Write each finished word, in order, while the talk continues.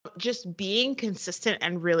just being consistent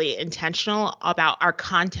and really intentional about our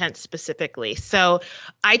content specifically. So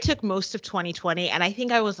I took most of 2020 and I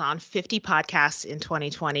think I was on 50 podcasts in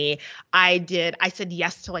 2020. I said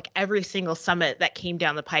yes to like every single summit that came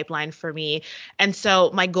down the pipeline for me. And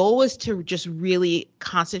so my goal was to just really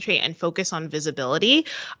concentrate and focus on visibility,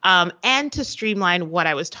 and to streamline what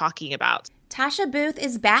I was talking about. Tasha Booth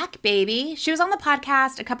is back, baby. She was on the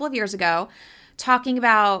podcast a couple of years ago talking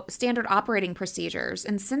about standard operating procedures.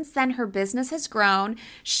 And since then, her business has grown.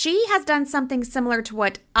 She has done something similar to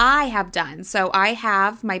what I have done. So I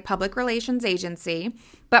have my public relations agency,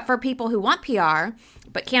 but for people who want PR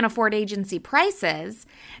but can't afford agency prices,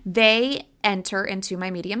 they enter into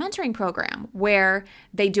my media mentoring program where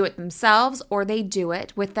they do it themselves or they do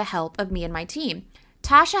it with the help of me and my team.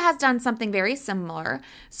 Tasha has done something very similar.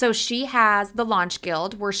 So she has the Launch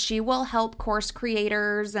Guild where she will help course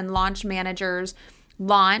creators and launch managers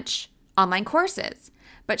launch online courses.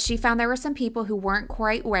 But she found there were some people who weren't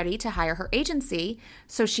quite ready to hire her agency.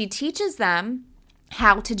 So she teaches them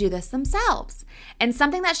how to do this themselves. And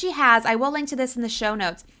something that she has, I will link to this in the show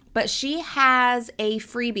notes, but she has a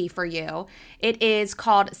freebie for you. It is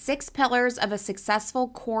called 6 Pillars of a Successful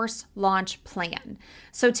Course Launch Plan.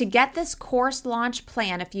 So to get this course launch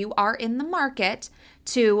plan, if you are in the market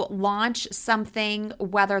to launch something,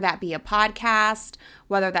 whether that be a podcast,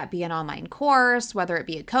 whether that be an online course, whether it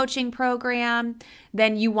be a coaching program,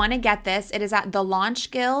 then you want to get this. It is at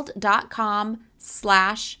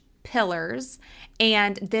thelaunchguild.com/pillars.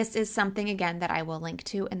 And this is something, again, that I will link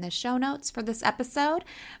to in the show notes for this episode.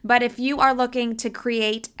 But if you are looking to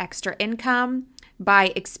create extra income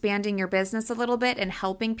by expanding your business a little bit and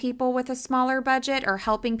helping people with a smaller budget or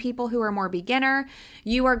helping people who are more beginner,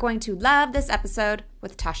 you are going to love this episode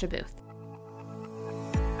with Tasha Booth.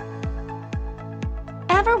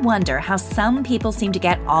 Ever wonder how some people seem to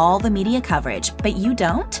get all the media coverage, but you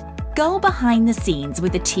don't? Go behind the scenes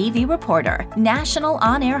with a TV reporter, national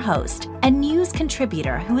on-air host, and news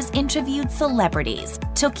contributor who has interviewed celebrities,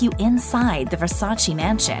 took you inside the Versace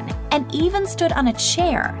mansion, and even stood on a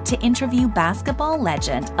chair to interview basketball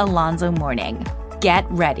legend Alonzo Mourning. Get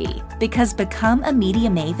ready, because Become a Media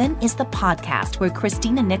Maven is the podcast where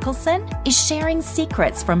Christina Nicholson is sharing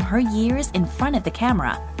secrets from her years in front of the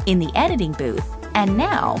camera, in the editing booth, and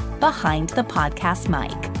now behind the podcast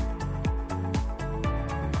mic.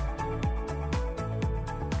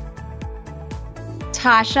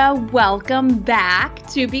 Tasha, welcome back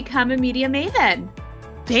to Become a Media Maven.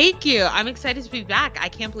 Thank you. I'm excited to be back. I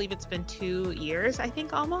can't believe it's been 2 years, I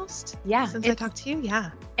think, almost. Yeah. Since I talked to you.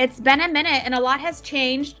 Yeah. It's been a minute and a lot has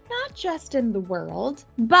changed, not just in the world,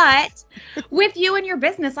 but with you and your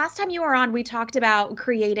business. Last time you were on, we talked about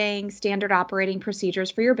creating standard operating procedures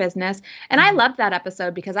for your business. And I loved that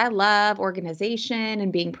episode because I love organization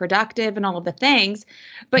and being productive and all of the things.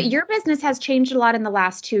 But your business has changed a lot in the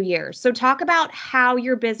last 2 years. So talk about how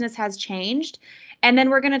your business has changed. And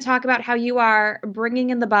then we're going to talk about how you are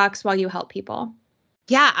bringing in the bucks while you help people.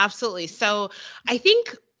 Yeah, absolutely. So I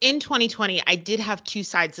think in 2020, I did have 2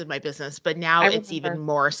 sides of my business, but now it's even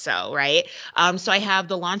more so, right? So I have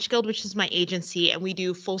the Launch Guild, which is my agency, and we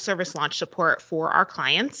do full service launch support for our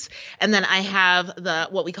clients. And then I have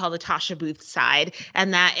what we call the Tasha Booth side,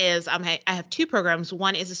 and that is I have 2 programs.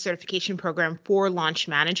 One is a certification program for launch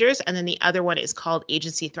managers, and then the other one is called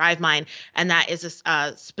Agency ThriveMind, and that is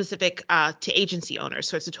specific to agency owners.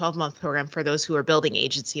 So it's a 12-month program for those who are building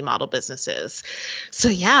agency model businesses. So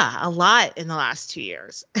yeah, a lot in the last 2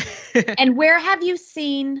 years. And where have you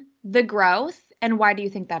seen the growth and why do you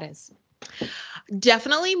think that is?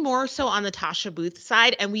 Definitely more so on the Tasha Booth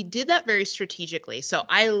side. And we did that very strategically. So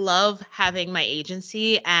I love having my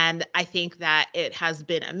agency. And I think that it has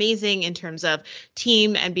been amazing in terms of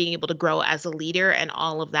team and being able to grow as a leader and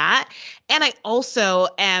all of that. And I also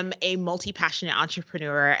am a multi-passionate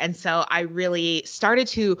entrepreneur. And so I really started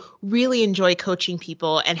to really enjoy coaching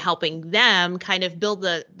people and helping them kind of build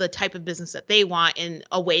the type of business that they want in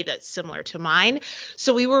a way that's similar to mine.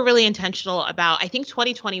 So we were really intentional about, I think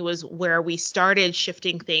 2020 was where we started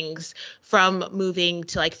shifting things from moving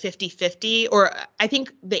to like 50-50, or I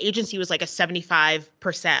think the agency was like a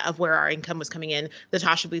 75% of where our income was coming in. The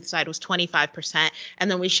Tasha Booth side was 25%. And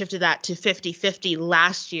then we shifted that to 50-50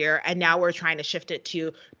 last year. And now we're trying to shift it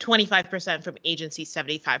to 25% from agency,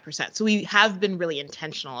 75%. So we have been really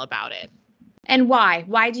intentional about it. And why?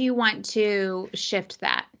 Why do you want to shift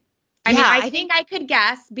that? I mean, I think I could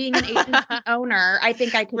guess, being an agency owner, I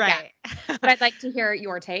think I could guess. But I'd like to hear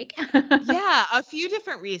your take. Yeah, a few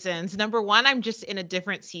different reasons. Number one, I'm just in a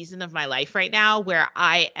different season of my life right now where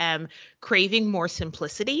I am craving more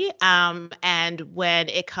simplicity. And when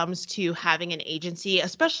it comes to having an agency,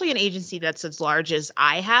 especially an agency that's as large as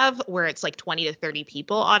I have, where it's like 20 to 30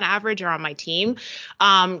 people on average are on my team,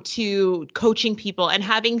 to coaching people and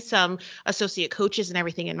having some associate coaches and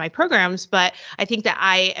everything in my programs. But I think that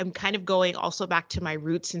I am kind of going also back to my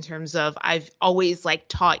roots in terms of I've always like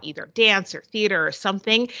taught either dance or theater or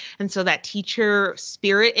something. And so that teacher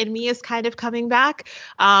spirit in me is kind of coming back.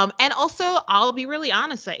 And also, I'll be really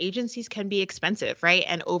honest, that agencies can be expensive, right?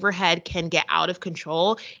 And overhead can get out of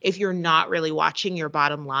control if you're not really watching your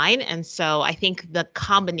bottom line. And so I think the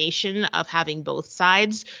combination of having both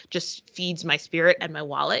sides just feeds my spirit and my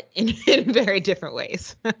wallet in very different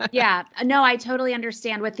ways. Yeah, no, I totally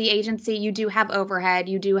understand. With the agency, you do have overhead,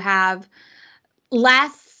 you do have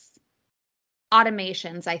less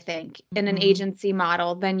automations, I think, in an agency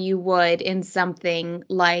model than you would in something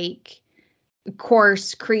like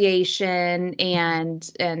course creation and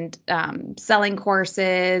selling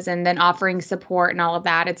courses and then offering support and all of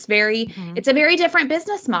that. It's a very different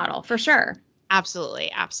business model for sure.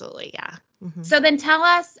 Absolutely. Yeah. So then tell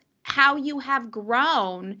us how you have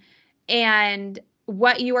grown and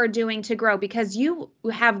what you are doing to grow, because you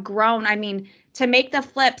have grown. I mean, to make the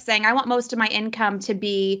flip saying, I want most of my income to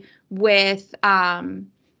be with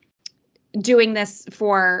doing this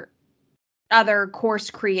for other course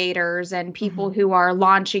creators and people who are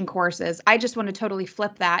launching courses. I just want to totally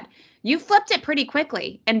flip that. You flipped it pretty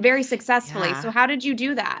quickly and very successfully. Yeah. So how did you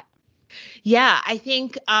do that? Yeah, I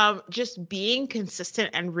think just being consistent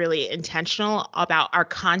and really intentional about our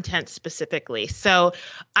content specifically. So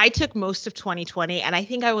I took most of 2020 and I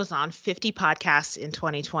think I was on 50 podcasts in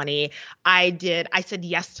 2020. I said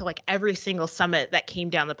yes to like every single summit that came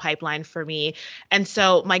down the pipeline for me. And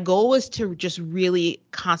so my goal was to just really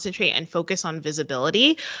concentrate and focus on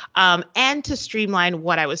visibility and to streamline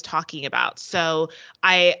what I was talking about. So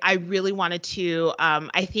I really wanted to,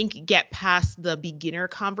 I think, get past the beginner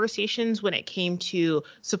conversations when it came to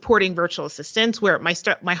supporting virtual assistants, where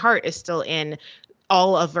my heart is still in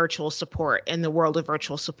all of virtual support, in the world of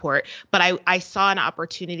virtual support. But I saw an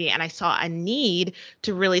opportunity and I saw a need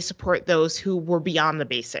to really support those who were beyond the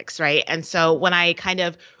basics, right? And so when I kind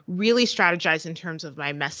of really strategized in terms of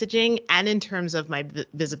my messaging and in terms of my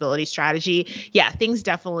visibility strategy, yeah, things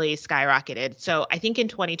definitely skyrocketed. So I think in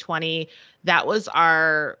 2020, that was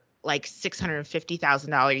our like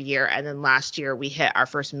 $650,000 a year. And then last year we hit our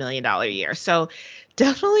first $1 million a year. So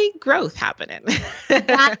definitely growth happening.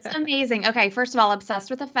 That's amazing. Okay. First of all,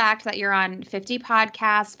 obsessed with the fact that you're on 50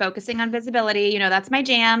 podcasts focusing on visibility. You know, that's my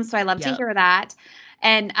jam. So I love to hear that.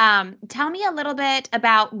 And tell me a little bit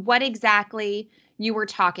about what exactly you were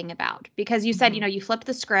talking about, because you said, you flipped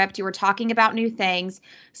the script, you were talking about new things.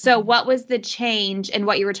 So what was the change in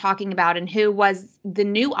what you were talking about, and who was the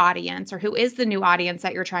new audience, or who is the new audience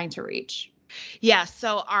that you're trying to reach? Yeah,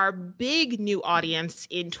 so our big new audience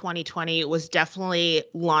in 2020 was definitely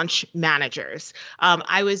launch managers.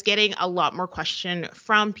 I was getting a lot more question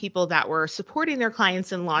from people that were supporting their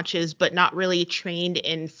clients in launches, but not really trained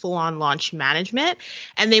in full-on launch management.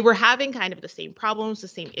 And they were having kind of the same problems, the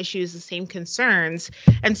same issues, the same concerns.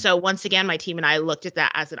 And so once again, my team and I looked at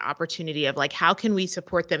that as an opportunity of like, how can we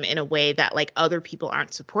support them in a way that like other people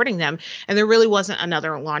aren't supporting them? And there really wasn't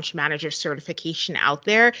another launch manager certification out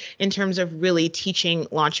there in terms of really teaching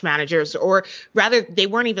launch managers, or rather they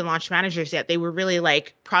weren't even launch managers yet. They were really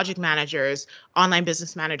like project managers, online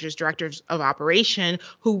business managers, directors of operation,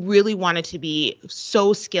 who really wanted to be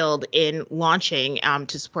so skilled in launching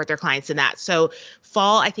to support their clients in that. So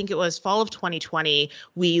I think it was fall of 2020,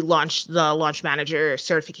 we launched the launch manager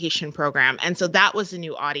certification program. And so that was the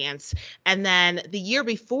new audience. And then the year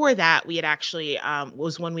before that, we had actually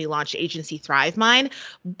was when we launched Agency ThriveMind,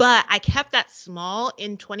 but I kept that small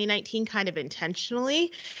in 2019 kind of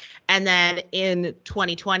intentionally. And then in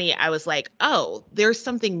 2020, I was like, oh, there's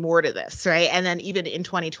something more to this, right? And then even in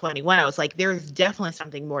 2021, I was like, there's definitely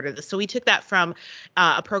something more to this. So we took that from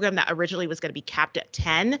a program that originally was going to be capped at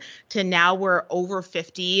 10 to now we're over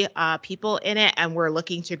 50 people in it, and we're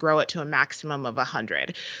looking to grow it to a maximum of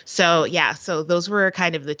 100. So yeah, so those were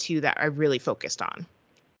kind of the two that I really focused on.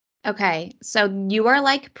 Okay, so you are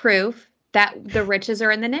like proof that the riches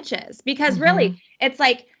are in the niches, because really it's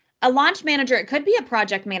like, a launch manager, it could be a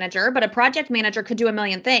project manager, but a project manager could do a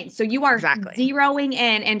million things. So you are zeroing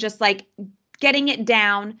in and just like getting it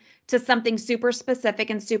down to something super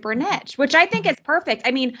specific and super niche, which I think is perfect.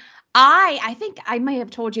 I mean, I think I may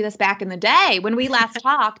have told you this back in the day when we last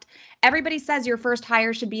talked. Everybody says your first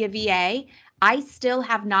hire should be a VA. I still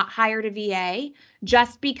have not hired a VA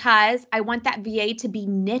just because I want that VA to be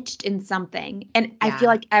niched in something. And I feel Yeah.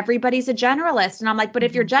 like everybody's a generalist. And I'm like, but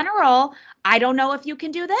if you're general, I don't know if you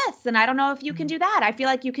can do this. And I don't know if you can do that. I feel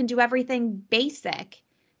like you can do everything basic.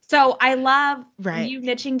 So I love Right. you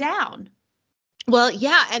niching down. Well,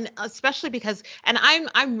 yeah, and especially because, and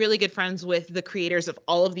I'm really good friends with the creators of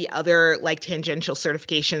all of the other like tangential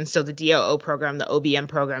certifications, so the DOO program, the OBM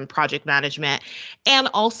program, project management, and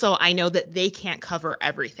also I know that they can't cover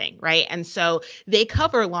everything, right? And so they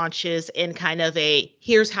cover launches in kind of a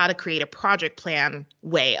here's how to create a project plan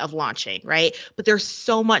way of launching, right? But there's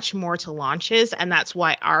so much more to launches, and that's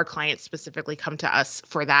why our clients specifically come to us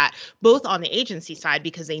for that, both on the agency side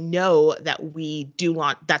because they know that we do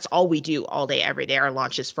launch, that's all we do all day every day, our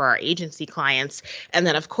launches for our agency clients. And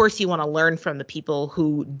then of course you want to learn from the people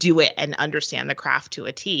who do it and understand the craft to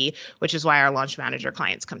a T, which is why our launch manager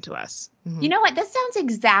clients come to us. You know what? This sounds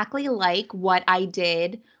exactly like what I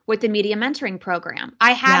did with the media mentoring program.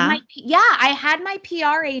 I had my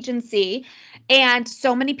PR agency, and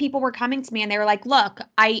so many people were coming to me and they were like, look,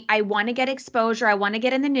 I want to get exposure. I want to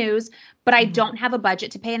get in the news, but I don't have a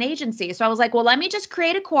budget to pay an agency. So I was like, well, let me just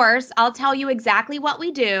create a course. I'll tell you exactly what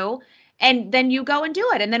we do. And then you go and do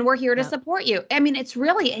it. And then we're here to support you. I mean, it's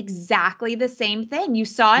really exactly the same thing. You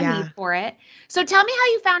saw a need for it. So tell me how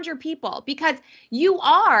you found your people, because you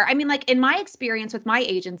are, I mean, like in my experience with my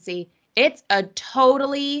agency, it's a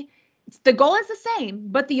totally, the goal is the same,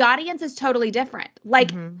 but the audience is totally different.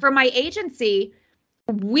 Like for my agency,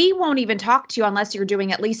 we won't even talk to you unless you're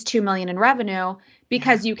doing at least 2 million in revenue,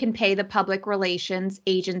 because you can pay the public relations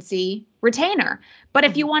agency retainer. But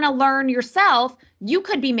if you want to learn yourself, you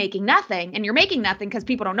could be making nothing, and you're making nothing because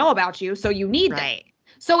people don't know about you. So you need them.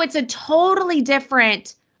 So it's a totally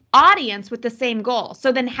different audience with the same goal.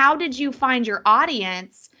 So then how did you find your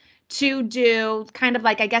audience to do kind of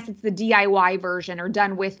like, I guess it's the DIY version or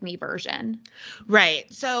done with me version? Right.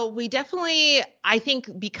 So we definitely, I think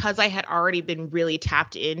because I had already been really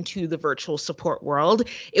tapped into the virtual support world,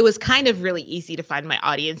 it was kind of really easy to find my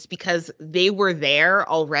audience because they were there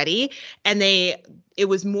already, and it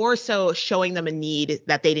was more so showing them a need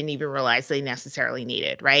that they didn't even realize they necessarily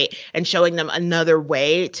needed, right? And showing them another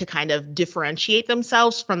way to kind of differentiate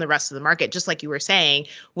themselves from the rest of the market, just like you were saying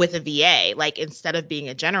with a VA, like instead of being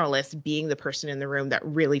a generalist, being the person in the room that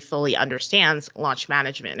really fully understands launch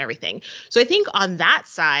management and everything. So I think on that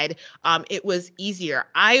side, it was easier.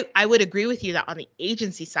 I would agree with you that on the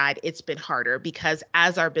agency side, it's been harder because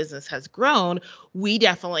as our business has grown, we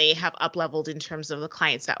definitely have up-leveled in terms of the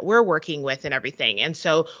clients that we're working with and everything. And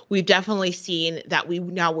so we've definitely seen that we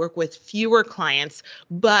now work with fewer clients,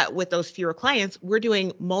 but with those fewer clients, we're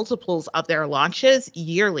doing multiples of their launches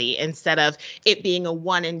yearly instead of it being a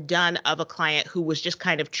one and done of a client who was just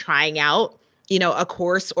kind of trying out a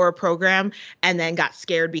course or a program and then got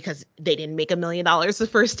scared because they didn't make $1 million the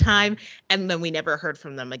first time. And then we never heard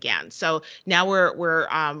from them again. So now we're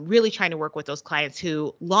really trying to work with those clients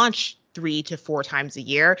who launch 3 to 4 times a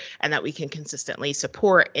year and that we can consistently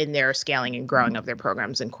support in their scaling and growing of their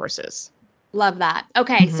programs and courses. Love that.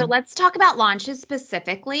 Okay. So let's talk about launches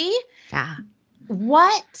specifically. Yeah.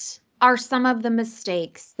 What are some of the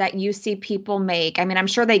mistakes that you see people make? I mean, I'm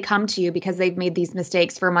sure they come to you because they've made these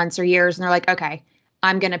mistakes for months or years, and they're like, okay,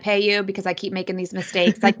 I'm going to pay you because I keep making these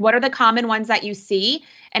mistakes. Like, what are the common ones that you see,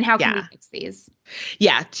 and how can we fix these?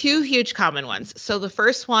 Yeah, 2 huge common ones. So the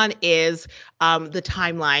first one is the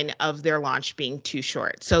timeline of their launch being too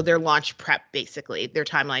short. So their launch prep, basically, their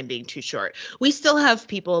timeline being too short. We still have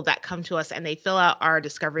people that come to us and they fill out our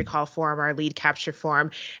discovery call form, our lead capture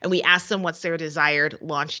form, and we ask them what's their desired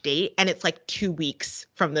launch date. And it's like 2 weeks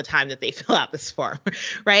from the time that they fill out this form,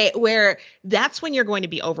 right? Where that's when you're going to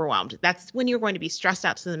be overwhelmed. That's when you're going to be stressed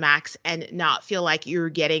out to the max and not feel like you're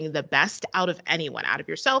getting the best out of anyone, out of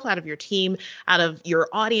yourself, out of your team, out of your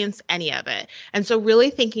audience, any of it. And so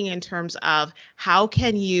really thinking in terms of how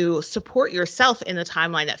can you support yourself in the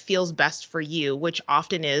timeline that feels best for you, which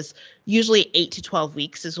often is usually 8 to 12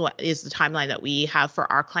 weeks is what is the timeline that we have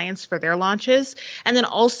for our clients for their launches. And then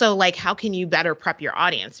also like, how can you better prep your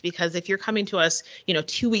audience? Because if you're coming to us,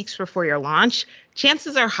 2 weeks before your launch,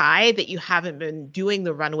 chances are high that you haven't been doing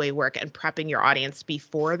the runway work and prepping your audience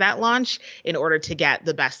before that launch in order to get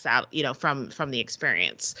the best out, from the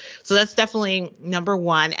experience. So that's definitely number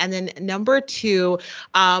one. And then number two,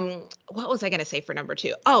 what was I going to say for number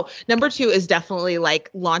two? Oh, number two is definitely like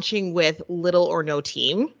launching with little or no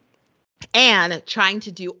team. and trying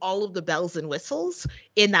to do all of the bells and whistles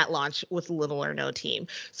in that launch with little or no team.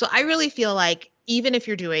 So I really feel like even if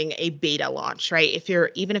you're doing a beta launch, right?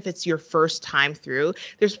 Even if it's your first time through,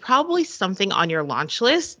 there's probably something on your launch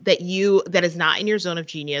list that is not in your zone of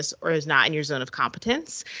genius or is not in your zone of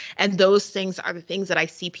competence. And those things are the things that I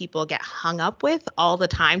see people get hung up with all the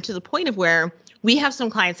time, to the point of where we have some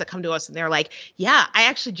clients that come to us and they're like, yeah, I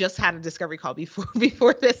actually just had a discovery call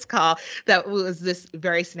before this call that was this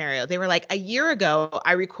very scenario. They were like, a year ago,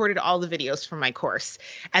 I recorded all the videos from my course,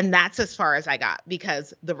 and that's as far as I got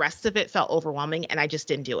because the rest of it felt overwhelming and I just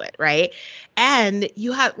didn't do it, right? And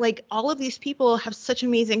you have, like, all of these people have such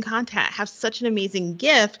amazing content, have such an amazing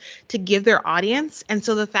gift to give their audience. And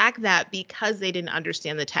so the fact that because they didn't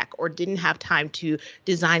understand the tech or didn't have time to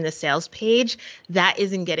design the sales page, that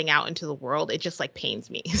isn't getting out into the world, it just like pains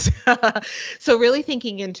me. So really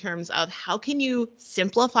thinking in terms of how can you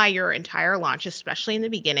simplify your entire launch, especially in the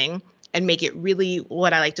beginning, and make it really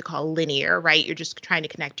what I like to call linear, right? You're just trying to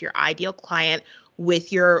connect your ideal client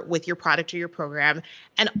with your product or your program.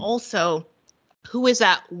 And also, who is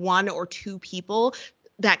that one or two people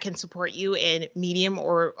that can support you in medium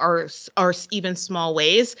or even small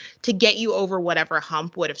ways to get you over whatever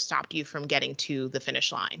hump would have stopped you from getting to the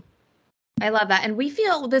finish line. I love that. And we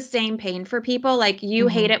feel the same pain for people. Like, you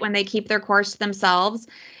hate it when they keep their course to themselves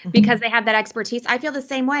because they have that expertise. I feel the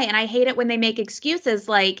same way. And I hate it when they make excuses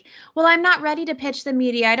like, well, I'm not ready to pitch the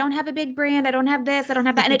media. I don't have a big brand. I don't have this. I don't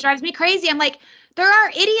have that. And it drives me crazy. I'm like, there are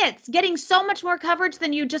idiots getting so much more coverage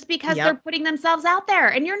than you just because they're putting themselves out there.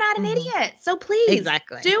 And you're not an idiot. So please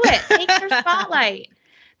do it. Take your spotlight.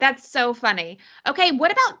 That's so funny. Okay,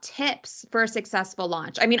 what about tips for a successful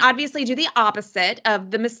launch? I mean, obviously do the opposite of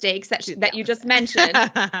the mistakes that you just mentioned,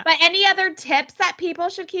 but any other tips that people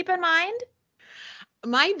should keep in mind?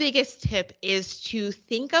 My biggest tip is to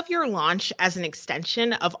think of your launch as an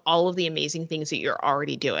extension of all of the amazing things that you're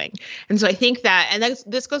already doing. And so I think that, and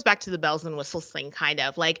this goes back to the bells and whistles thing, kind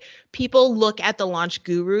of like people look at the launch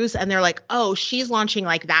gurus and they're like, oh, she's launching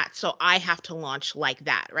like that, so I have to launch like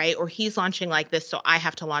that, right? Or he's launching like this, so I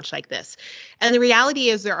have to launch like this. And the reality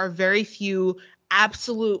is there are very few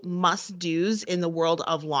absolute must-dos in the world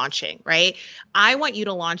of launching, right? I want you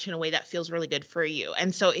to launch in a way that feels really good for you.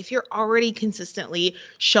 And so if you're already consistently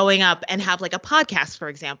showing up and have like a podcast, for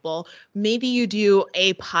example, maybe you do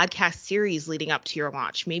a podcast series leading up to your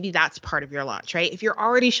launch. Maybe that's part of your launch, right? If you're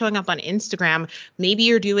already showing up on Instagram, maybe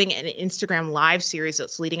you're doing an Instagram live series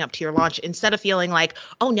that's leading up to your launch instead of feeling like,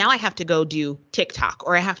 oh, now I have to go do TikTok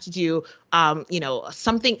or I have to do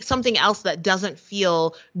something else that doesn't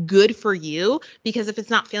feel good for you, because if it's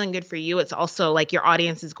not feeling good for you, it's also like your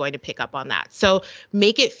audience is going to pick up on that. So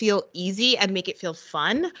make it feel easy and make it feel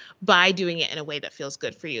fun by doing it in a way that feels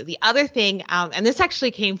good for you. The other thing, and this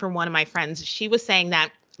actually came from one of my friends, she was saying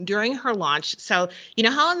that during her launch, so you know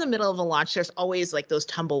how in the middle of a launch, there's always like those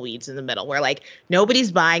tumbleweeds in the middle where like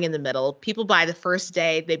nobody's buying in the middle. People buy the first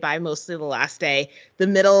day, they buy mostly the last day. The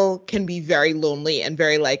middle can be very lonely and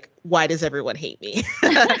very like, why does everyone hate me?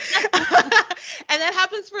 And that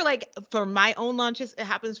happens for my own launches. It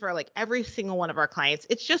happens for like every single one of our clients.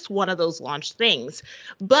 It's just one of those launch things.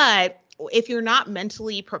 But if you're not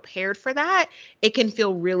mentally prepared for that, it can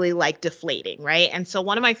feel really like deflating, right? And so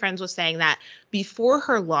one of my friends was saying that before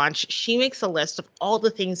her launch, she makes a list of all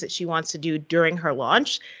the things that she wants to do during her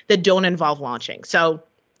launch that don't involve launching. So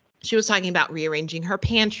she was talking about rearranging her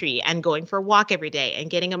pantry and going for a walk every day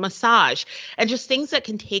and getting a massage and just things that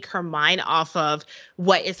can take her mind off of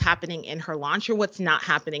what is happening in her launch or what's not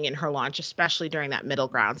happening in her launch, especially during that middle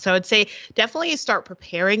ground. So I'd say definitely start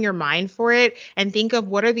preparing your mind for it and think of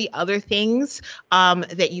what are the other things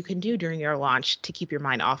that you can do during your launch to keep your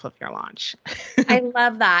mind off of your launch. I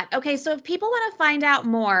love that. Okay, so if people want to find out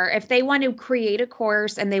more, if they want to create a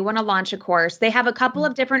course and they want to launch a course, they have a couple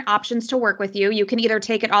of different options to work with you. You can either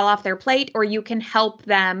take it all off their plate or you can help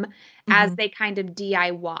them as they kind of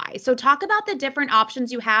DIY. So talk about the different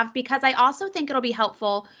options you have, because I also think it'll be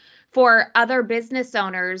helpful for other business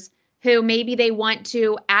owners who maybe they want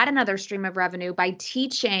to add another stream of revenue by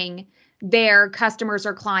teaching their customers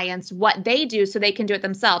or clients what they do so they can do it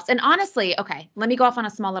themselves. And honestly, okay, let me go off on a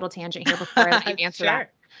small little tangent here before I let you answer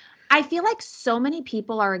that. I feel like so many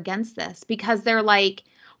people are against this because they're like,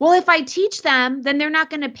 well, if I teach them, then they're not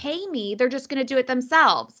going to pay me. They're just going to do it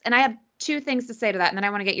themselves. And I have two things to say to that, and then I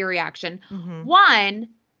want to get your reaction. One,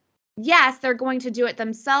 yes, they're going to do it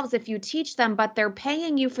themselves if you teach them, but they're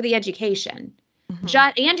paying you for the education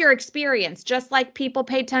and your experience, just like people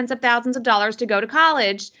pay tens of thousands of dollars to go to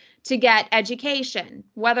college to get education.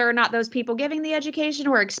 Whether or not those people giving the education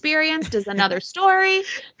were experienced is another story.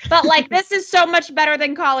 But like, this is so much better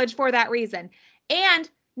than college for that reason. And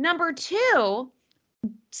Number two,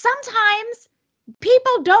 sometimes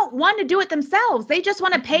people don't want to do it themselves. They just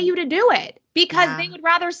want to pay you to do it because they would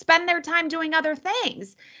rather spend their time doing other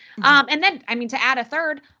things. And then, I mean, to add a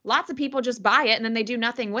third, lots of people just buy it and then they do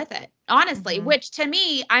nothing with it, honestly, which to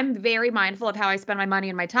me, I'm very mindful of how I spend my money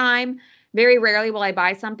and my time. Very rarely will I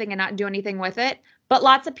buy something and not do anything with it. But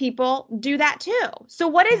lots of people do that too. So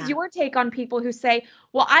what is your take on people who say,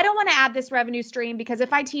 well, I don't want to add this revenue stream because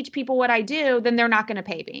if I teach people what I do, then they're not going to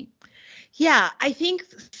pay me? Yeah, I think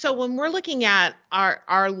so. When we're looking at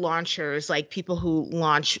our launchers, like people who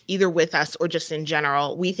launch either with us or just in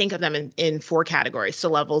general, we think of them in four categories. So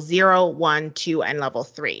level 0, 1, 2, and level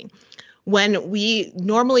 3. When we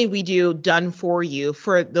do done for you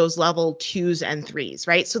for those level 2s and 3s,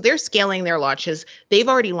 right? So they're scaling their launches. They've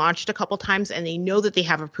already launched a couple times and they know that they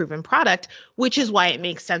have a proven product, which is why it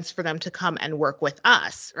makes sense for them to come and work with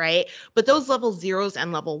us, right? But those level 0s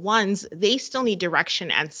and level 1s, they still need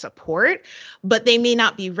direction and support, but they may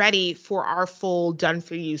not be ready for our full done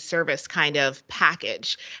for you service kind of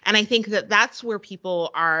package. And I think that that's where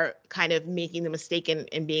people are kind of making the mistake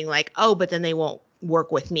in being like, oh, but then they won't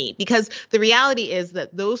work with me, because the reality is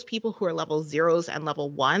that those people who are level 0s and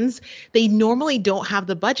level 1s, they normally don't have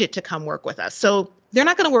the budget to come work with us. So they're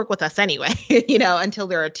not going to work with us anyway, until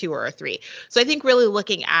they're a 2 or a 3. So I think really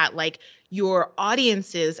looking at like your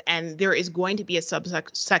audiences, and there is going to be a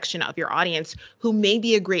subsection of your audience who may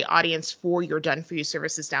be a great audience for your done for you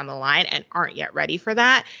services down the line and aren't yet ready for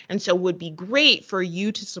that. And so would be great for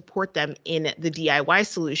you to support them in the DIY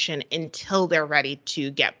solution until they're ready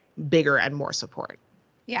to get bigger and more support.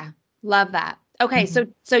 Yeah. Love that. Okay.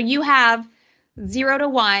 So you have 0 to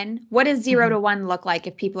 1. What does 0 to 1 look like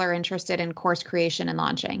if people are interested in course creation and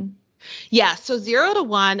launching? Yeah. So 0 to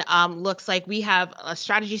 1 looks like we have a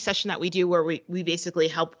strategy session that we do where we basically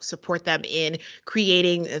help support them in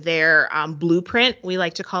creating their blueprint, we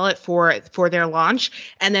like to call it, for their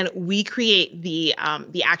launch. And then we create the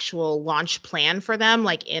actual launch plan for them,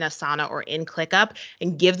 like in Asana or in ClickUp,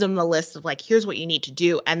 and give them the list of like, here's what you need to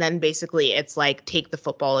do. And then basically it's like, take the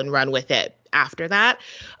football and run with it. After that,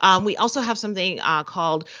 we also have something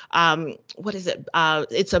called, what is it?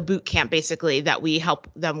 It's a boot camp basically that we help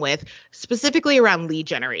them with, specifically around lead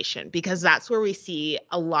generation, because that's where we see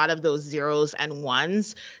a lot of those 0s and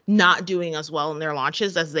 1s not doing as well in their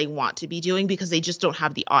launches as they want to be doing because they just don't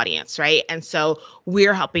have the audience, right? And so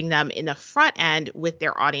we're helping them in the front end with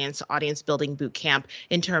their audience building boot camp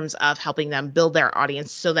in terms of helping them build their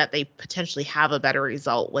audience so that they potentially have a better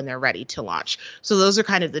result when they're ready to launch. So those are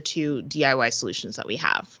kind of the two DIY solutions that we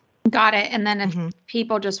have. Got it. And then if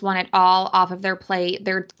people just want it all off of their plate,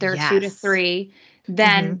 they're 2 to 3,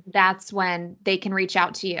 then that's when they can reach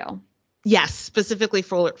out to you. Yes, specifically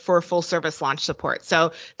for full service launch support.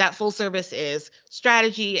 So that full service is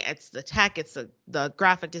strategy, it's the tech, it's the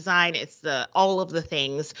graphic design, it's all of the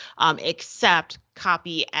things except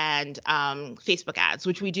copy and Facebook ads,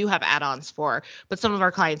 which we do have add-ons for, but some of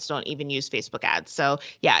our clients don't even use Facebook ads. So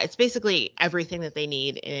yeah, it's basically everything that they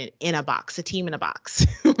need in a box, a team in a box.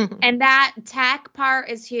 And that tech part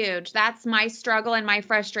is huge. That's my struggle and my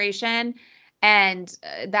frustration. And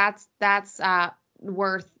that's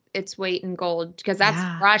worth its weight in gold, because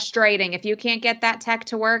that's frustrating. If you can't get that tech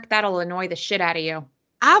to work, that'll annoy the shit out of you.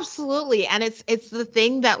 Absolutely. And it's the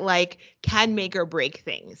thing that like can make or break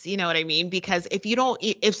things. You know what I mean? Because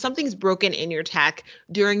if something's broken in your tech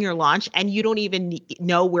during your launch and you don't even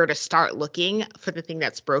know where to start looking for the thing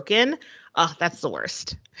that's broken, that's the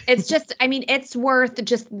worst. It's just, I mean, it's worth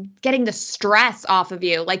just getting the stress off of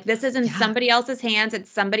you. Like, this isn't somebody else's hands.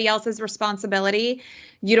 It's somebody else's responsibility.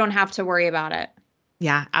 You don't have to worry about it.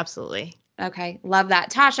 Yeah, absolutely. Okay. Love that.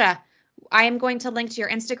 Tasha, I am going to link to your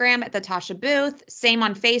Instagram at the Tasha Booth. Same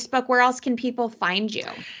on Facebook. Where else can people find you?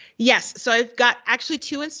 Yes. So I've got actually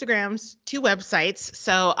 2 Instagrams, 2 websites.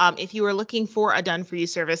 So if you are looking for a done for you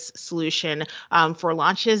service solution for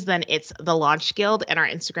launches, then it's The Launch Guild, and our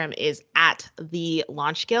Instagram is at The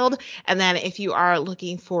Launch Guild. And then if you are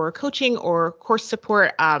looking for coaching or course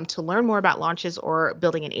support to learn more about launches or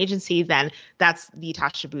building an agency, then that's the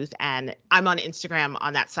Tasha Booth. And I'm on Instagram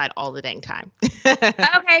on that side all the dang time.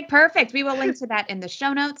 Okay, perfect. We will link to that in the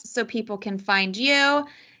show notes so people can find you.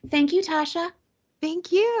 Thank you, Tasha.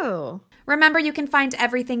 Thank you. Remember, you can find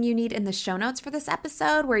everything you need in the show notes for this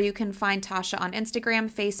episode, where you can find Tasha on Instagram,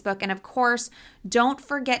 Facebook, and of course, don't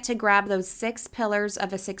forget to grab those 6 pillars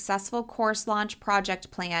of a successful course launch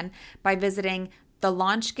project plan by visiting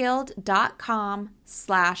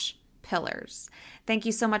thelaunchguild.com/pillars. Thank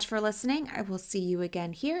you so much for listening. I will see you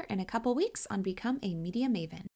again here in a couple weeks on Become a Media Maven.